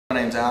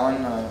name's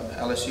Alan,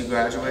 LSU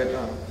graduate.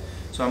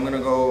 So I'm going to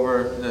go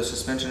over the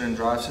suspension and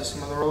drive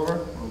system of the rover,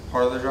 or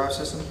part of the drive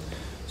system.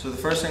 So the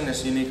first thing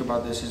that's unique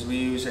about this is we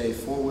use a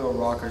four-wheel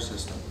rocker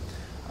system.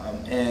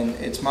 And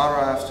it's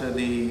modeled after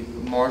the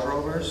Mars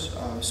rovers,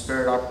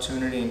 Spirit,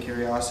 Opportunity, and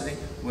Curiosity.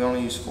 We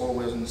only use 4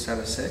 wheels instead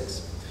of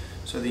 6.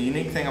 So the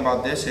unique thing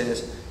about this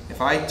is,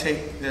 if I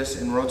take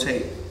this and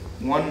rotate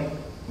one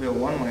wheel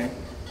one way,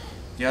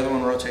 the other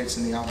one rotates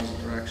in the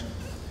opposite direction.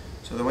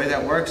 So the way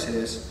that works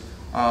is,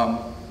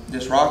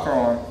 this rocker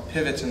arm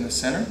pivots in the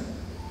center,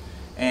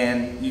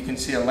 and you can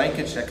see a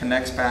linkage that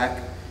connects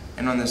back,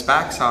 and on this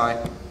back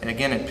side, and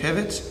again it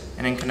pivots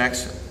and then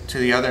connects to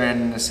the other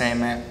end in the same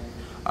manner.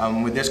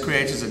 What this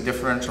creates is a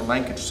differential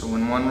linkage, so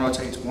when one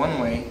rotates one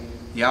way,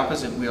 the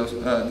opposite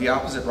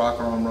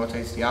rocker arm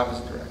rotates the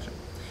opposite direction.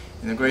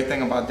 And the great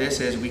thing about this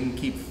is we can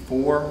keep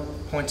 4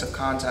 points of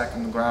contact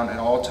on the ground at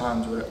all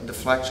times with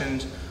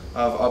deflections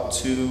of up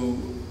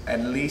to at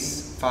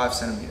least 5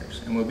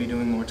 centimeters, and we'll be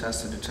doing more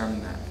tests to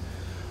determine that.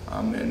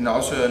 And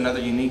also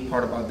another unique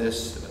part about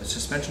this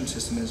suspension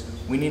system is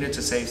we needed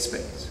to save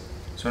space.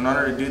 So in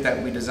order to do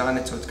that, we designed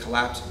it so it's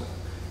collapsible.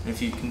 And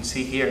if you can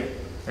see here,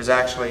 there's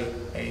actually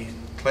a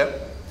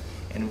clip,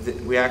 and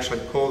we actually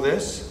pull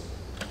this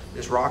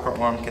rocker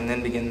arm can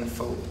then begin to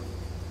fold.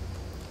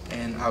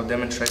 And I'll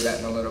demonstrate that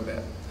in a little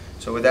bit.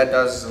 So what that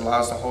does is it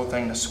allows the whole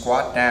thing to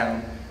squat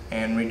down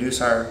and reduce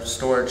our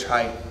storage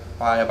height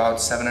by about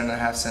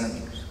 7.5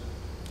 centimeters.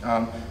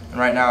 And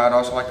right now I'd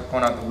also like to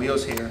point out the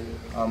wheels here.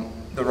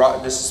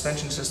 The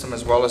suspension system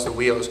as well as the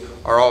wheels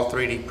are all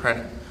 3D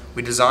printed.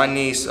 We designed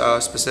these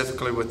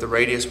specifically with the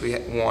radius we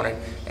wanted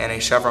and a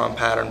chevron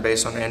pattern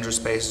based on Andrew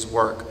Space's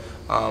work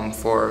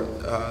for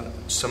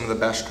some of the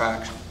best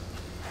traction.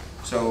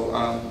 So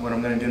what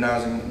I'm going to do now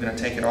is I'm going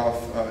to take it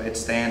off its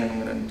stand and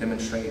I'm going to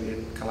demonstrate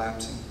it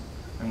collapsing.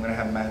 I'm going to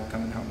have Matt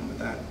come and help me with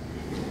that.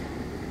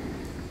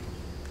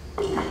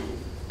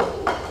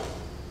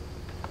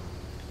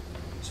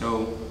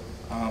 So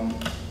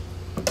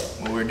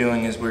what we're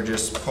doing is we're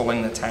just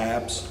pulling the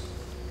tabs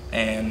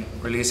and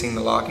releasing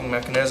the locking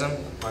mechanism.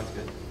 Mine's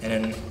good. And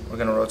then we're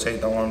going to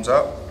rotate the arms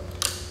up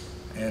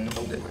and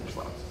hold it.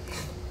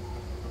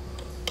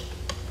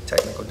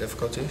 Technical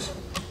difficulties.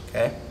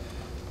 Okay.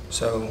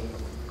 So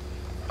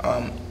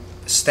in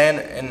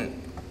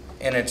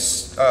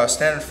its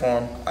standard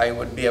form, I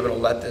would be able to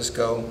let this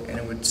go and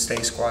it would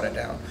stay squatted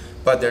down.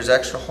 But there's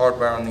extra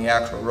hardware on the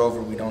actual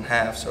rover we don't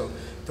have, so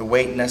the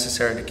weight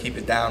necessary to keep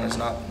it down is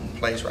not in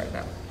place right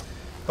now.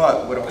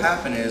 But what will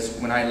happen is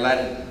when I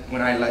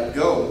let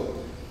go,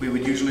 we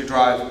would usually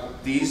drive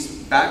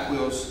these back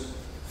wheels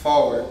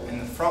forward and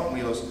the front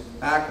wheels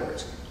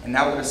backwards, and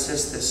that would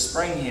assist this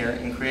spring here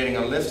in creating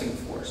a lifting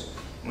force.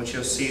 And what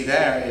you'll see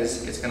there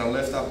is it's going to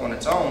lift up on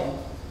its own,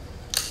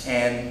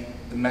 and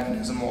the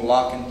mechanism will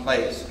lock in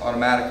place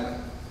automatically.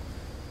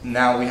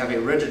 Now we have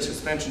a rigid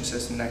suspension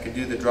system that could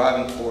do the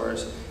driving for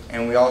us,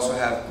 and we also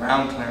have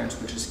ground clearance,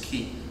 which is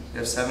key. We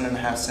have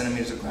 7.5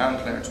 centimeters of ground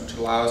clearance, which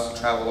allows us to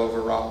travel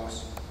over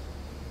rocks.